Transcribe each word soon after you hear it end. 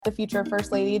The future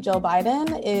First Lady, Jill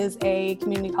Biden, is a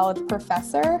community college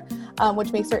professor,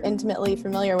 which makes her intimately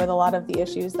familiar with a lot of the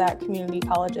issues that community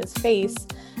colleges face.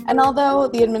 And although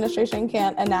the administration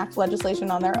can't enact legislation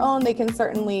on their own, they can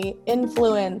certainly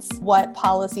influence what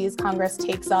policies Congress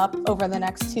takes up over the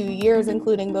next 2 years,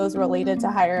 including those related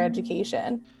to higher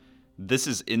education. This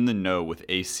is In the Know with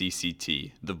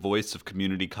ACCT, the voice of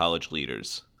community college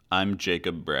leaders. I'm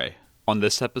Jacob Bray. On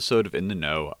this episode of In the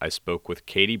Know, I spoke with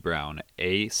Katie Brown,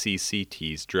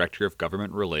 ACCT's Director of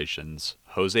Government Relations,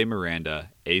 Jose Miranda,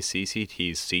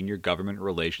 ACCT's Senior Government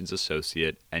Relations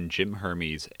Associate, and Jim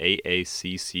Hermes,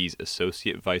 AACC's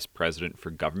Associate Vice President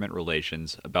for Government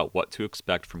Relations, about what to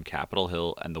expect from Capitol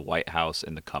Hill and the White House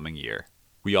in the coming year.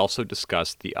 We also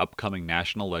discussed the upcoming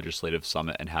National Legislative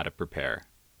Summit and how to prepare.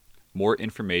 More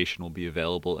information will be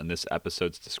available in this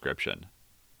episode's description.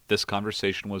 This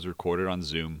conversation was recorded on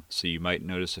Zoom, so you might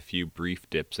notice a few brief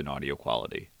dips in audio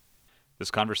quality.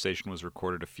 This conversation was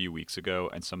recorded a few weeks ago,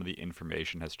 and some of the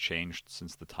information has changed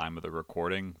since the time of the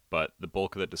recording, but the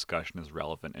bulk of the discussion is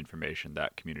relevant information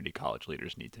that community college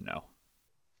leaders need to know.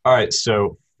 All right,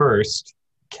 so first,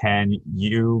 can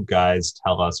you guys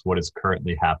tell us what is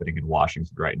currently happening in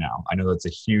Washington right now? I know that's a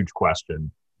huge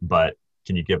question, but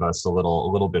can you give us a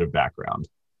little bit of background?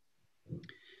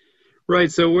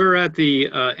 Right, so we're at the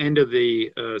end of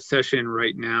the session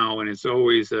right now, and it's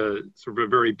always a sort of a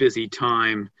very busy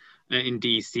time in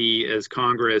DC as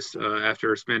Congress,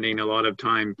 after spending a lot of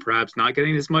time perhaps not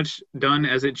getting as much done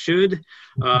as it should,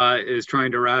 is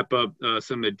trying to wrap up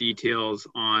some of the details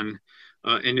on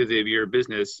end of the year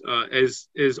business. As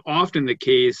is often the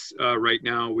case right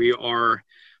now,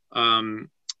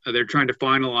 they're trying to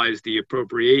finalize the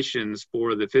appropriations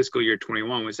for the fiscal year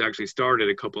 21, which actually started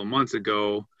a couple of months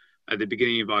ago at the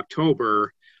beginning of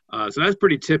October. So that's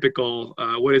pretty typical.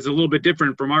 What is a little bit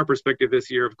different from our perspective this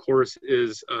year, of course,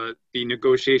 is the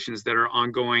negotiations that are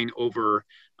ongoing over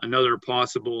another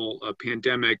possible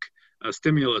pandemic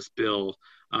stimulus bill,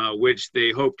 which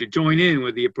they hope to join in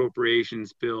with the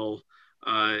appropriations bill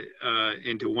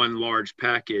into one large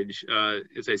package.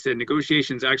 As I said,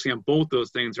 negotiations actually on both those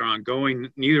things are ongoing.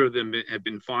 Neither of them have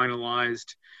been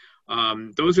finalized.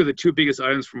 Those are the two biggest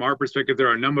items from our perspective. There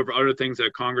are a number of other things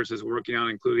that Congress is working on,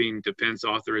 including defense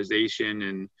authorization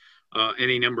and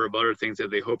any number of other things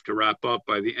that they hope to wrap up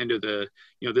by the end of this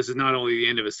is not only the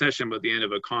end of a session, but the end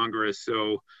of a Congress.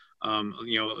 So,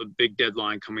 a big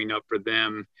deadline coming up for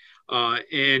them.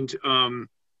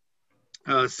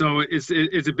 So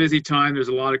it's a busy time. There's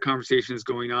a lot of conversations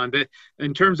going on. But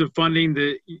in terms of funding,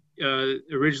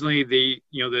 originally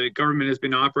the government has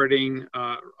been operating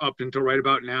up until right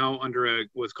about now under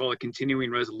what's called a continuing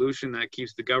resolution that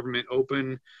keeps the government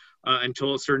open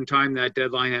until a certain time. That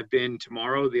deadline had been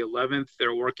tomorrow, the 11th.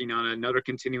 They're working on another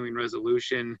continuing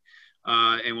resolution,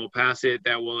 and we'll pass it.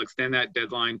 That will extend that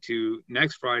deadline to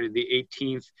next Friday, the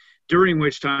 18th. During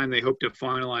which time they hope to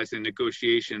finalize the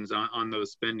negotiations on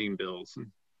those spending bills.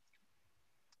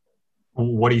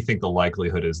 What do you think the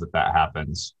likelihood is that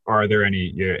happens? Or are there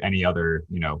any other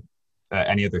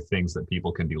things that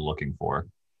people can be looking for?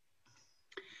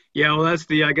 Yeah, well, that's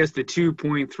the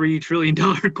 $2.3 trillion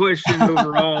question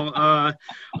overall.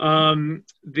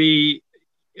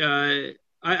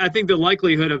 I think the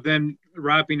likelihood of them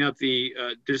wrapping up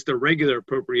just the regular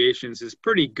appropriations is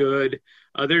pretty good.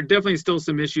 There are definitely still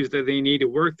some issues that they need to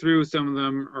work through. Some of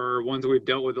them are ones that we've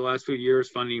dealt with the last few years,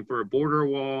 funding for a border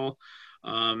wall.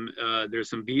 There's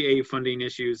some VA funding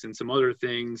issues and some other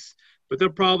things, but they'll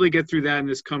probably get through that in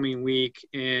this coming week.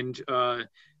 And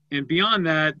beyond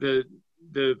that,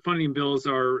 the funding bills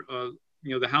are,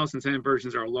 the House and Senate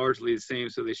versions are largely the same,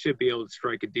 so they should be able to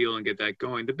strike a deal and get that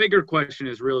going. The bigger question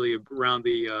is really around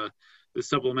the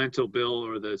supplemental bill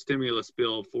or the stimulus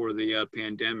bill for the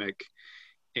pandemic.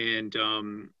 And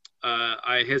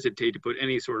I hesitate to put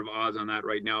any sort of odds on that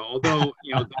right now, although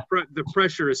the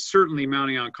pressure is certainly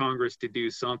mounting on Congress to do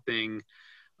something,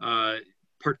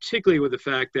 particularly with the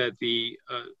fact that the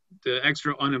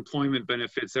extra unemployment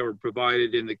benefits that were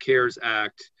provided in the CARES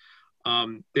Act,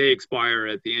 they expire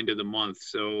at the end of the month.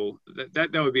 So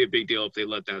that would be a big deal if they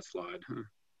let that slide.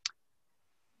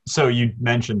 So you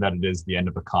mentioned that it is the end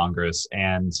of a Congress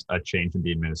and a change in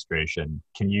the administration.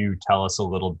 Can you tell us a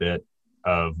little bit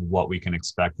of what we can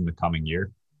expect in the coming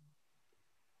year?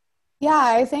 Yeah,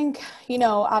 I think,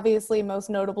 obviously most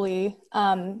notably,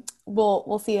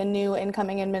 we'll see a new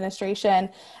incoming administration,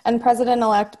 and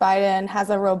President-elect Biden has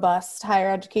a robust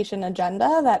higher education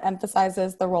agenda that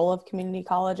emphasizes the role of community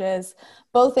colleges,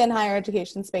 both in higher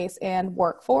education space and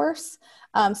workforce.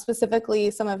 Specifically,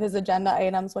 some of his agenda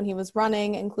items when he was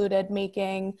running included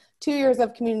making 2 years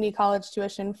of community college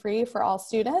tuition free for all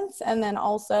students, and then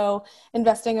also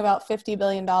investing about $50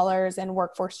 billion in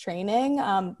workforce training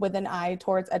with an eye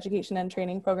towards education and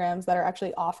training programs that are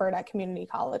actually offered at community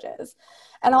colleges.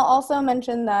 And I'll also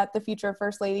mention that the future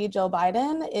First Lady, Jill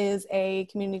Biden, is a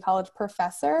community college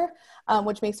professor,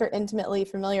 which makes her intimately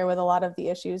familiar with a lot of the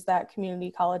issues that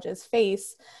community colleges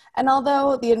face. And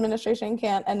although the administration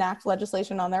can't enact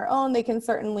legislation on their own, they can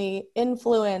certainly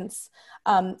influence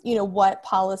what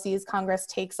policies Congress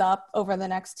takes up over the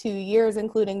next 2 years,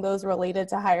 including those related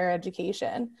to higher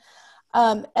education.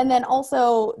 And then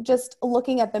also just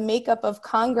looking at the makeup of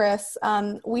Congress,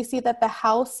 we see that the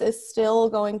House is still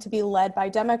going to be led by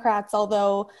Democrats,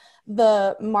 although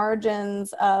the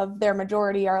margins of their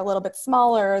majority are a little bit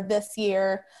smaller this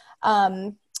year.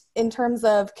 In terms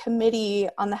of committee,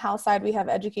 on the House side, we have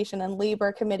Education and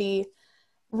Labor Committee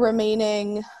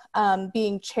remaining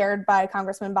being chaired by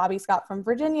Congressman Bobby Scott from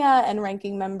Virginia and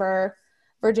Ranking Member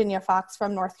Virginia Foxx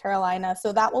from North Carolina.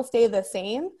 So that will stay the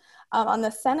same. On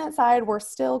the Senate side, we're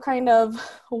still kind of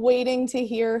waiting to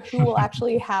hear who will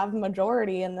actually have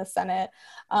majority in the Senate.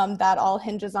 That all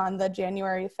hinges on the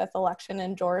January 5th election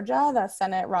in Georgia, the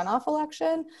Senate runoff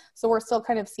election. So we're still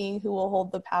kind of seeing who will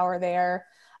hold the power there.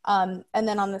 And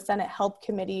then on the Senate Help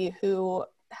Committee, who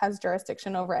has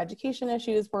jurisdiction over education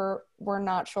issues, we're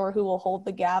not sure who will hold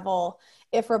the gavel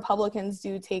if Republicans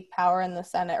do take power in the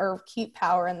Senate or keep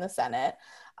power in the Senate.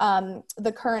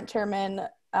 The current chairman,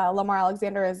 Lamar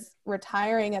Alexander, is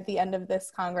retiring at the end of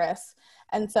this Congress.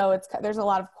 And so there's a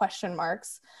lot of question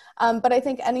marks. But I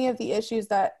think any of the issues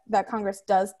that Congress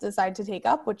does decide to take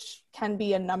up, which can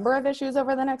be a number of issues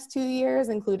over the next 2 years,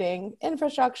 including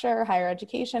infrastructure, Higher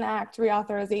Education Act,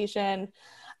 reauthorization,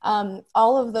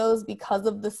 all of those, because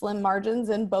of the slim margins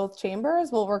in both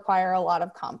chambers, will require a lot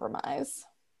of compromise.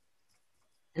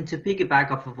 And to piggyback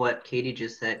off of what Katie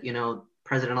just said,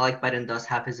 President-elect Biden does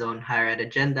have his own higher ed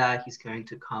agenda. He's going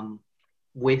to come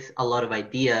with a lot of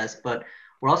ideas, but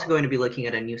we're also going to be looking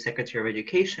at a new Secretary of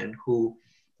Education who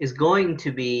is going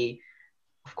to be,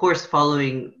 of course,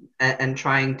 following and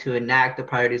trying to enact the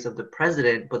priorities of the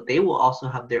president, but they will also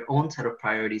have their own set of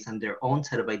priorities and their own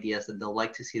set of ideas that they'll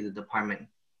like to see the department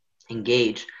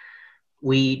engage.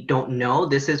 We don't know.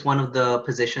 This is one of the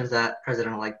positions that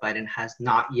President-elect Biden has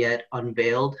not yet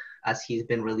unveiled, as he's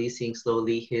been releasing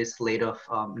slowly his slate of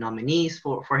nominees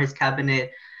for his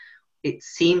cabinet. It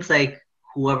seems like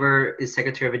whoever is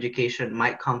Secretary of Education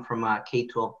might come from a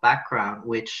K-12 background,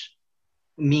 which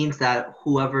means that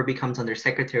whoever becomes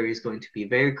undersecretary is going to be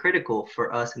very critical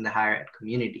for us in the higher ed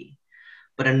community.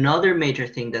 But another major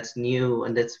thing that's new,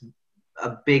 and that's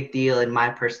a big deal in my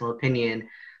personal opinion,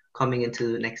 coming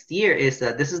into next year, is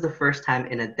that this is the first time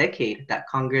in a decade that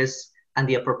Congress and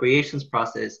the appropriations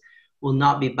process will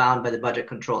not be bound by the Budget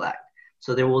Control Act.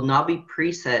 So there will not be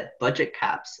preset budget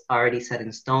caps already set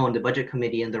in stone. The Budget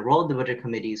Committee and the role of the Budget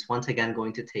Committee is once again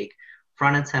going to take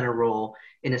front and center role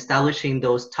in establishing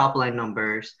those top line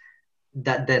numbers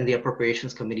that then the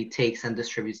Appropriations Committee takes and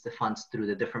distributes the funds through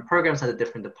the different programs and the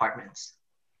different departments.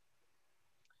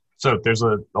 So there's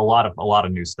a lot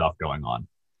of new stuff going on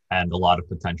and a lot of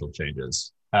potential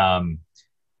changes.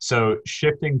 So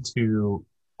shifting to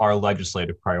our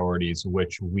legislative priorities,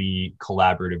 which we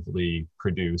collaboratively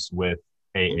produce with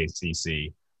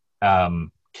AACC,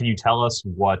 can you tell us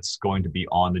what's going to be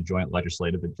on the joint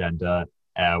legislative agenda,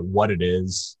 what it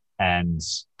is, and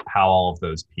how all of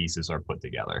those pieces are put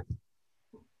together?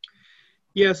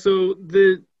 Yeah, so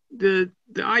the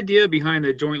idea behind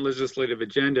the joint legislative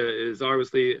agenda is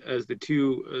obviously, as the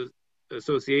two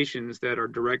associations that are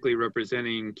directly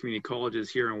representing community colleges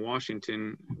here in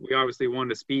Washington, we obviously want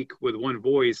to speak with one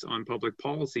voice on public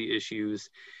policy issues.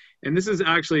 And this is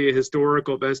actually a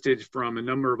historical vestige from a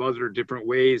number of other different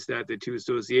ways that the two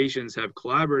associations have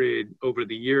collaborated over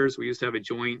the years. We used to have a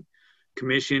joint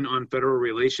commission on federal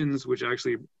relations, which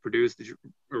actually produced the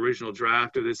original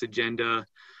draft of this agenda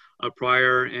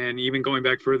prior. And even going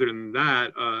back further than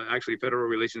that, actually federal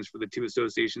relations for the two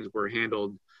associations were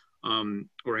handled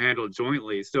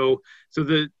jointly. So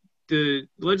the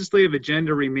legislative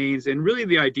agenda remains, and really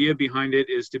the idea behind it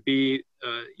is to be,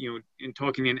 in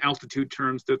talking in altitude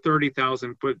terms, the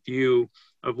 30,000 foot view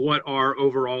of what our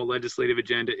overall legislative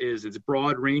agenda is. It's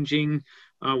broad ranging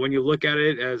when you look at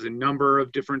it, as a number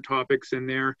of different topics in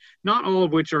there, not all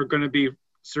of which are going to be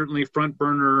certainly front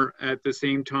burner at the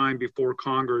same time before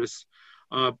Congress.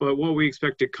 but what we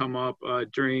expect to come up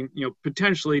during,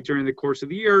 potentially during the course of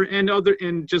the year,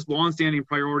 and just longstanding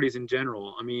priorities in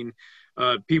general. I mean,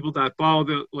 people that follow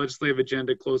the legislative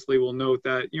agenda closely will note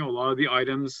that, a lot of the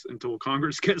items, until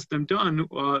Congress gets them done,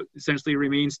 essentially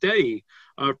remain steady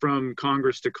from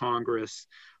Congress to Congress.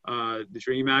 The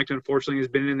DREAM Act, unfortunately, has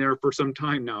been in there for some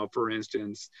time now, for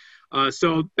instance.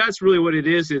 So that's really what it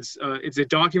is. It's a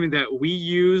document that we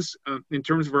use in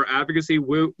terms of our advocacy.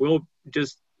 We'll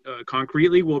just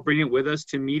concretely, we'll bring it with us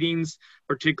to meetings,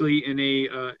 particularly in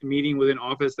a meeting with an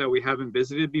office that we haven't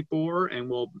visited before,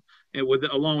 and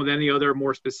along with any other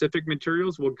more specific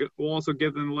materials, we'll also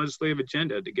give them the legislative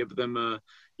agenda to give them an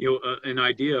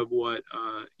idea of what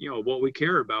we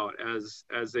care about as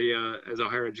a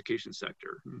higher education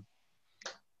sector.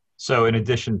 So, in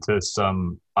addition to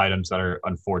some items that are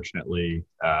unfortunately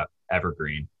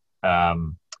evergreen,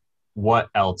 what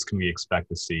else can we expect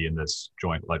to see in this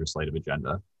joint legislative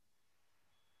agenda?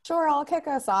 Sure, I'll kick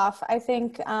us off. I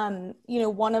think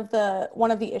one of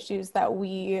the issues that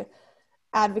we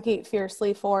advocate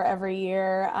fiercely for every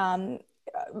year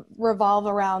revolve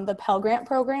around the Pell Grant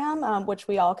program, which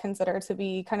we all consider to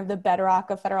be kind of the bedrock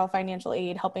of federal financial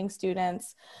aid, helping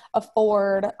students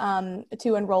afford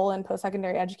to enroll in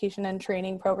post-secondary education and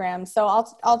training programs. So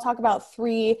I'll talk about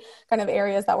three kind of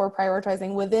areas that we're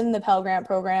prioritizing within the Pell Grant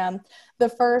program. The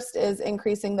first is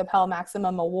increasing the Pell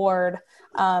Maximum Award.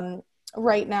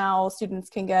 Right now, students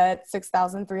can get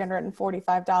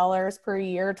 $6,345 per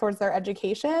year towards their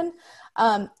education.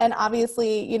 And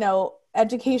obviously,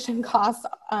 education costs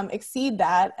exceed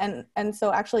that. And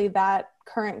so actually that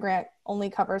current grant only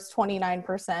covers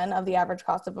 29% of the average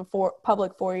cost of a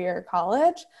public four-year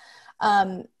college.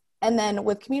 And then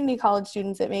with community college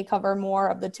students, it may cover more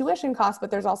of the tuition costs,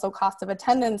 but there's also cost of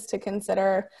attendance to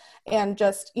consider. And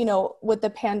just, with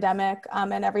the pandemic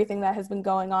and everything that has been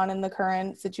going on in the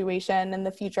current situation and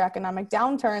the future economic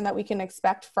downturn that we can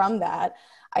expect from that,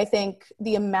 I think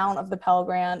the amount of the Pell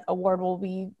Grant award will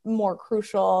be more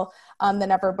crucial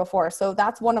than ever before. So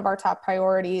that's one of our top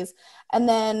priorities. And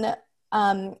then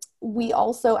we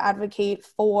also advocate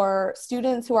for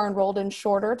students who are enrolled in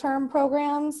shorter term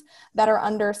programs that are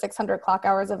under 600 clock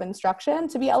hours of instruction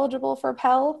to be eligible for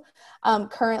Pell.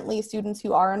 Currently, students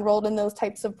who are enrolled in those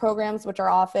types of programs, which are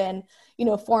often,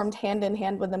 formed hand in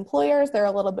hand with employers, they're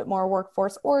a little bit more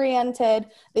workforce oriented.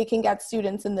 They can get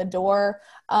students in the door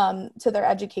to their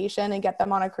education and get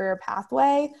them on a career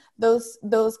pathway. Those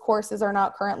courses are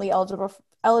not currently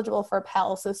eligible for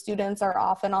Pell, so students are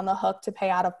often on the hook to pay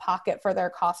out of pocket for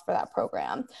their cost for that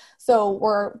program. So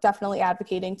we're definitely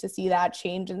advocating to see that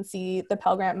change and see the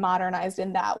Pell Grant modernized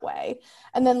in that way.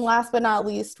 And then last but not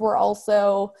least, we're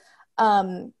also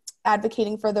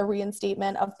advocating for the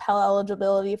reinstatement of Pell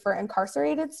eligibility for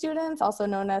incarcerated students, also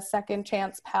known as Second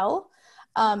Chance Pell.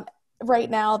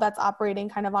 Right now, that's operating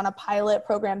kind of on a pilot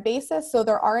program basis. So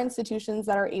there are institutions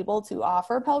that are able to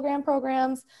offer Pell Grant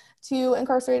programs to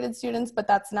incarcerated students, but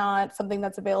that's not something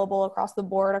that's available across the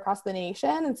board, across the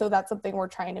nation. And so that's something we're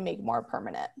trying to make more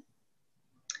permanent.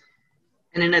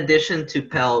 And in addition to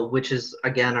Pell, which is,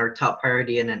 again, our top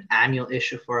priority and an annual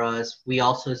issue for us, we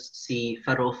also see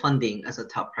federal funding as a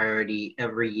top priority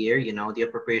every year. The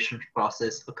appropriation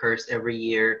process occurs every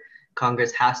year.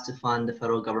 Congress has to fund the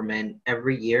federal government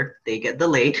every year. They get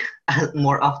delayed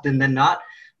more often than not,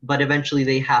 but eventually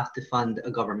they have to fund a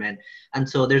government. And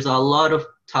so there's a lot of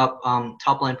top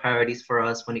line priorities for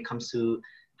us when it comes to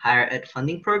higher ed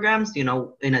funding programs.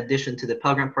 In addition to the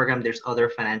Pell Grant program, there's other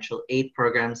financial aid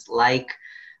programs like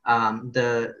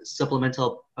the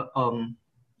supplemental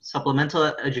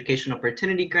education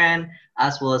opportunity grant,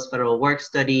 as well as federal work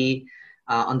study.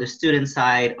 On the student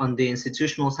side, on the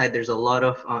institutional side, there's a lot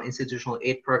of institutional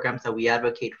aid programs that we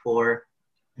advocate for.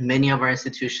 Many of our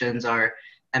institutions are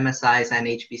MSIs and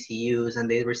HBCUs,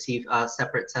 and they receive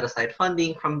separate set-aside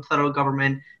funding from the federal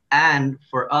government. And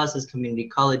for us as community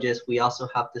colleges, we also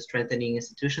have the Strengthening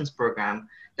Institutions program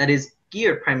that is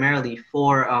geared primarily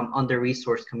for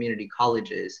under-resourced community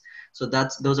colleges. So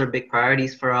those are big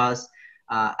priorities for us.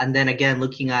 And then again,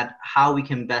 looking at how we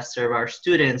can best serve our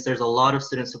students, there's a lot of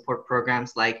student support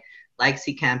programs like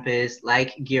C Campus,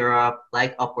 like Gear Up,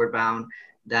 like Upward Bound,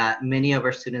 that many of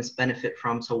our students benefit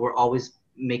from. So we're always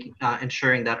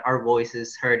ensuring that our voice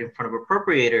is heard in front of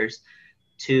appropriators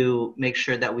to make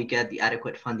sure that we get the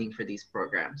adequate funding for these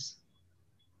programs.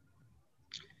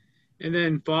 And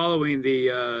then following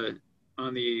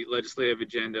on the legislative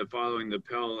agenda, following the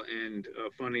Pell and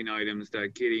funding items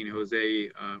that Katie and Jose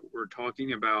were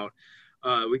talking about,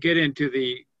 we get into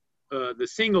the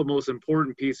single most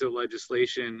important piece of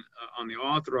legislation on the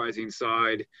authorizing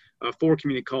side for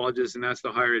community colleges, and that's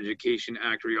the Higher Education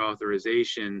Act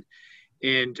reauthorization.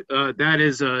 And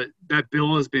that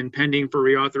bill has been pending for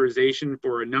reauthorization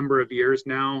for a number of years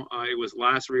now. It was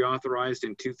last reauthorized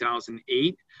in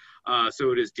 2008.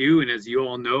 So it is due, and as you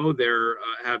all know, there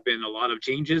have been a lot of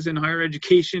changes in higher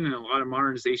education, and a lot of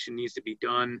modernization needs to be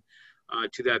done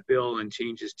to that bill and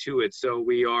changes to it. So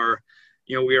we are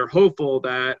hopeful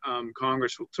that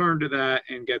Congress will turn to that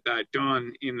and get that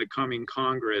done in the coming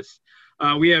Congress.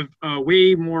 We have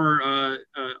way more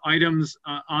items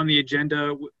on the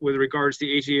agenda with regards to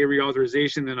HEA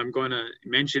reauthorization than I'm going to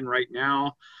mention right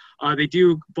now. They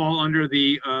do fall under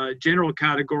the general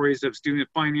categories of student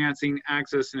financing,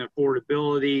 access and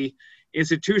affordability,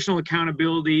 institutional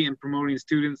accountability and promoting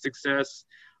student success,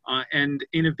 and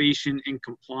innovation and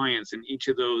compliance. And each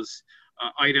of those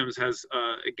items has,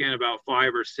 again, about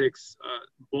 5 or 6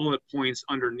 bullet points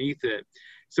underneath it.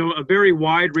 So a very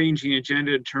wide-ranging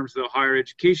agenda in terms of the Higher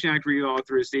Education Act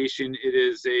reauthorization. It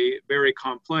is a very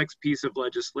complex piece of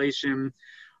legislation.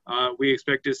 We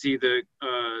expect to see the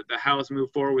House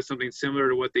move forward with something similar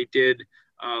to what they did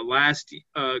last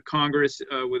Congress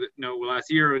last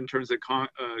year in terms of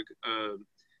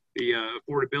their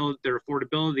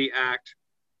Affordability Act,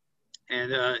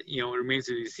 and it remains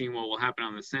to be seen what will happen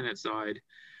on the Senate side.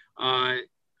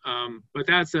 But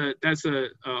that's a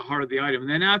heart of the item. And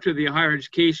then after the Higher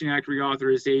Education Act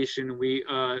reauthorization, we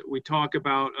talk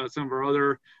about some of our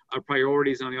other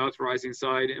priorities on the authorizing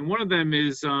side. And one of them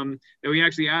is that we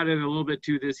actually added a little bit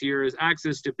to this year is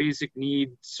access to basic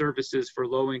need services for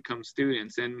low-income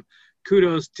students. And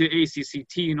kudos to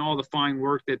ACCT and all the fine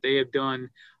work that they have done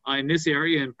in this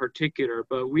area in particular.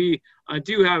 But we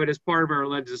do have it as part of our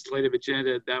legislative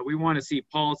agenda that we want to see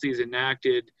policies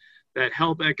enacted that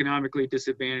help economically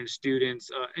disadvantaged students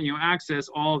access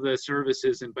all the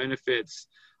services and benefits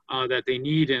that they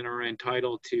need and are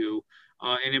entitled to.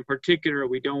 And in particular,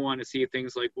 we don't want to see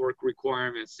things like work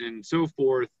requirements and so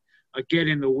forth get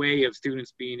in the way of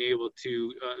students being able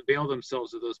to avail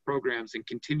themselves of those programs and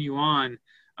continue on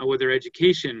with their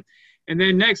education. And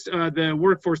then next, the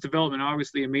workforce development,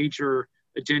 obviously a major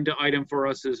agenda item for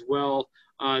us as well.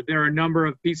 There are a number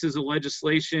of pieces of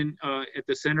legislation at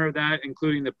the center of that,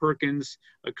 including the Perkins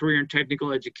Career and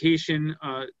Technical Education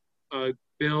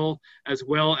bill, as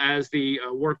well as the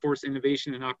Workforce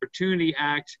Innovation and Opportunity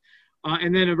Act.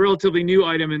 And then a relatively new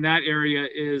item in that area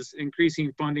is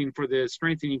increasing funding for the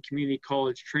Strengthening Community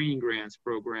College Training Grants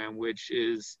program, which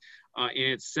is in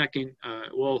its second,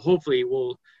 hopefully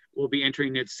will be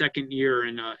entering its second year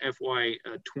in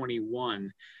FY21.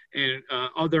 And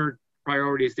other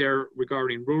priorities there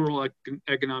regarding rural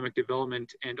economic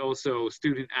development and also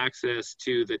student access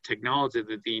to the technology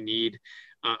that they need.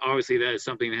 Obviously, that is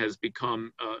something that has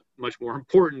become much more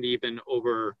important even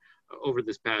over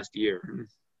this past year.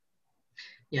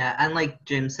 Yeah, and like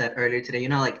Jim said earlier today,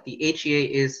 like the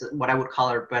HEA is what I would call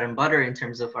our bread and butter in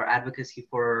terms of our advocacy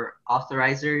for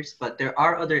authorizers, but there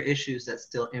are other issues that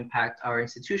still impact our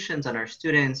institutions and our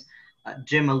students.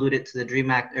 Jim alluded to the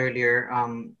DREAM Act earlier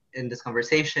in this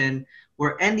conversation.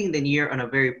 We're ending the year on a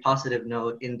very positive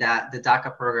note in that the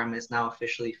DACA program is now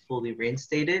officially fully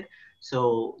reinstated.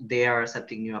 So they are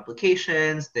accepting new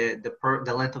applications. The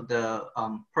length of the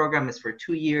program is for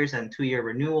 2 years and 2-year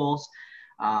renewals.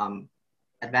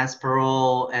 Advanced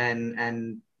parole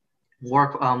and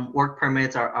work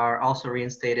permits are also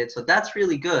reinstated. So that's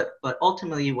really good. But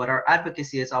ultimately, what our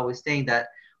advocacy is always saying that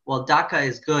while DACA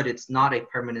is good, it's not a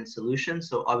permanent solution.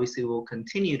 So obviously, we'll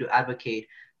continue to advocate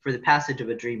for the passage of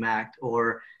a DREAM Act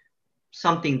or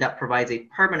something that provides a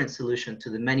permanent solution to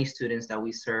the many students that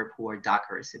we serve who are DACA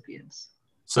recipients.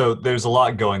 So there's a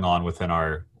lot going on within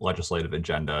our legislative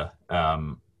agenda.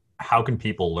 How can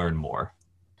people learn more?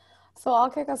 So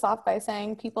I'll kick us off by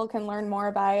saying people can learn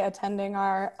more by attending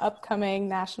our upcoming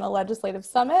National Legislative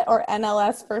Summit, or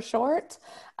NLS for short.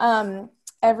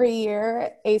 Every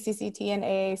year, ACCT and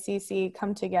AACC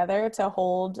come together to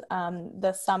hold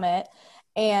the summit,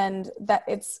 and that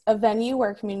it's a venue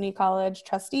where community college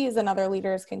trustees and other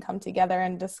leaders can come together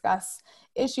and discuss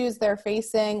issues they're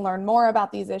facing, learn more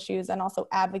about these issues, and also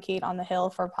advocate on the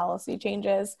Hill for policy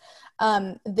changes.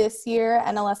 This year,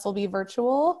 NLS will be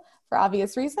virtual for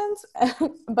obvious reasons,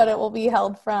 but it will be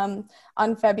held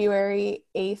on February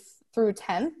 8th through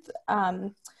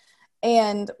 10th.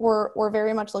 And we're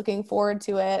very much looking forward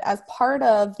to it. As part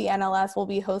of the NLS, we'll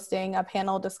be hosting a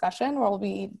panel discussion where we'll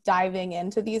be diving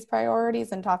into these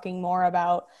priorities and talking more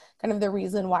about kind of the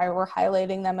reason why we're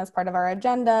highlighting them as part of our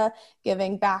agenda,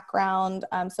 giving background.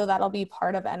 So that'll be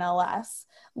part of NLS.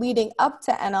 Leading up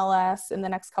to NLS in the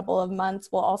next couple of months,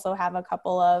 we'll also have a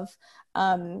couple of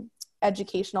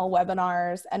educational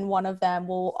webinars, and one of them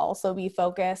will also be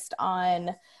focused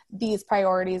on these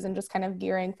priorities and just kind of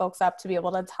gearing folks up to be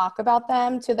able to talk about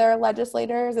them to their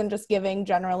legislators and just giving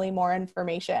generally more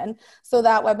information. So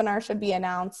that webinar should be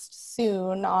announced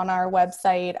soon on our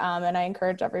website, and I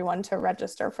encourage everyone to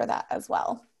register for that as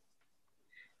well.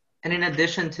 And in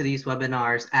addition to these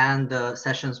webinars and the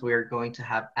sessions we're going to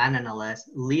have at NLS,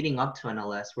 leading up to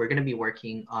NLS, we're going to be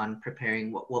working on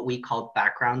preparing what we call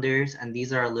backgrounders. And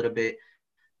these are a little bit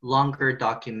longer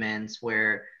documents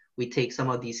where we take some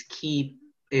of these key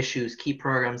issues, key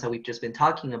programs that we've just been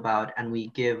talking about, and we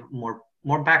give more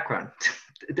background,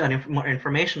 more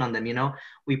information on them. You know,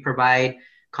 we provide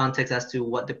context as to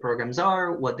what the programs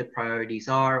are, what the priorities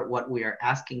are, what we are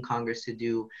asking Congress to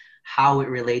do, how it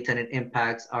relates and it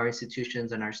impacts our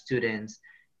institutions and our students,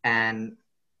 and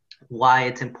why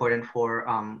it's important for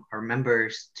our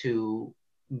members to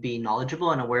be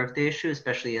knowledgeable and aware of the issue,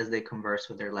 especially as they converse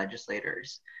with their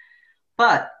legislators.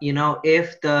 But, you know,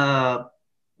 if the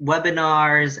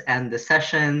webinars and the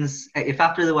sessions, if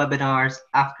after the webinars,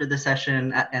 after the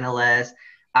session at NLS,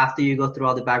 after you go through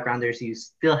all the backgrounders, you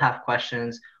still have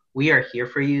questions, we are here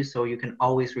for you. So you can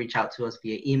always reach out to us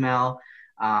via email.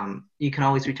 You can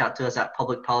always reach out to us at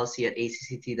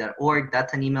publicpolicy@acct.org.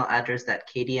 That's an email address that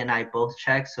Katie and I both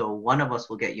check. So one of us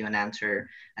will get you an answer.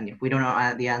 And if we don't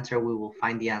know the answer, we will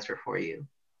find the answer for you.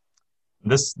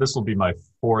 This will be my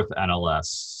 4th NLS.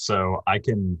 So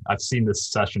I've seen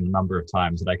this session a number of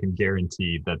times, and I can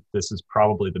guarantee that this is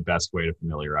probably the best way to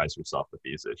familiarize yourself with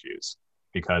these issues,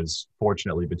 because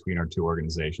fortunately between our two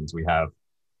organizations, we have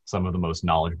some of the most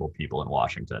knowledgeable people in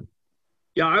Washington.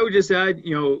 Yeah, I would just add,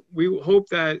 you know, we hope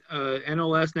that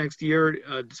NLS next year,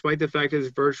 despite the fact that it's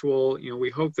virtual, you know, we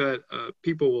hope that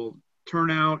people will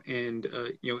turn out and,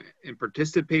 you know, and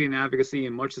participate in advocacy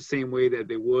in much the same way that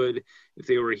they would if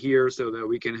they were here, so that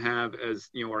we can have, as,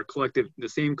 you know, the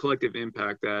same collective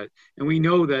impact that, and we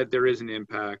know that there is an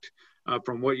impact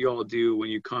from what you all do when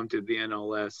you come to the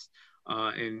NLS.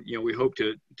 And, you know, we hope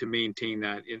to maintain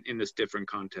that in this different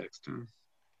context.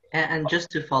 And just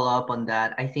to follow up on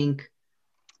that, I think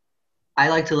I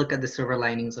like to look at the silver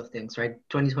linings of things, right?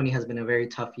 2020 has been a very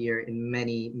tough year in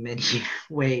many, many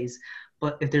ways.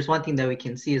 But if there's one thing that we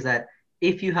can see is that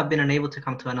if you have been unable to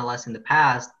come to NLS in the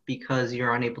past because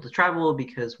you're unable to travel,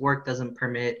 because work doesn't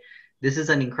permit, this is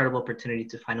an incredible opportunity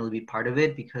to finally be part of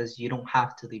it, because you don't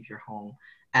have to leave your home.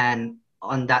 And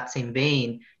on that same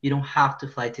vein, you don't have to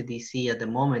fly to DC at the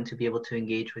moment to be able to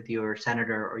engage with your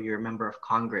senator or your member of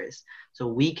Congress. So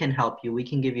we can help you. We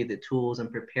can give you the tools and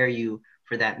prepare you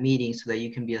for that meeting so that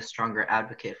you can be a stronger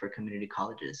advocate for community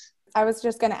colleges. I was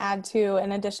just going to add too,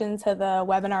 in addition to the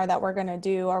webinar that we're going to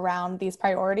do around these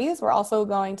priorities, we're also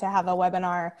going to have a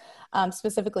webinar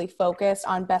specifically focused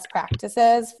on best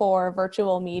practices for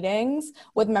virtual meetings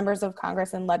with members of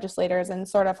Congress and legislators, and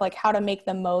sort of like how to make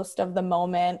the most of the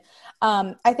moment.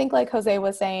 I think, like Jose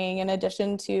was saying, in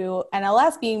addition to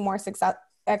NLS being more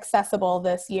accessible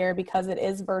this year because it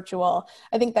is virtual,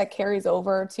 I think that carries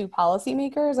over to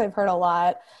policymakers. I've heard a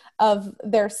lot of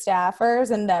their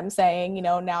staffers and them saying, you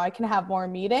know, now I can have more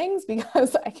meetings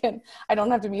because I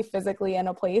don't have to be physically in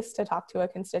a place to talk to a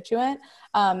constituent.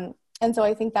 And so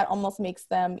I think that almost makes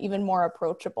them even more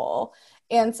approachable.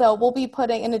 And so we'll be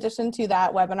putting, in addition to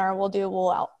that webinar,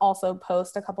 we'll also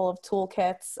post a couple of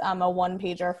toolkits, a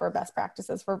 1-pager for best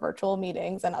practices for virtual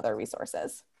meetings and other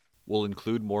resources. We'll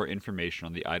include more information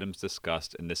on the items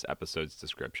discussed in this episode's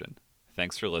description.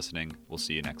 Thanks for listening. We'll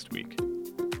see you next week.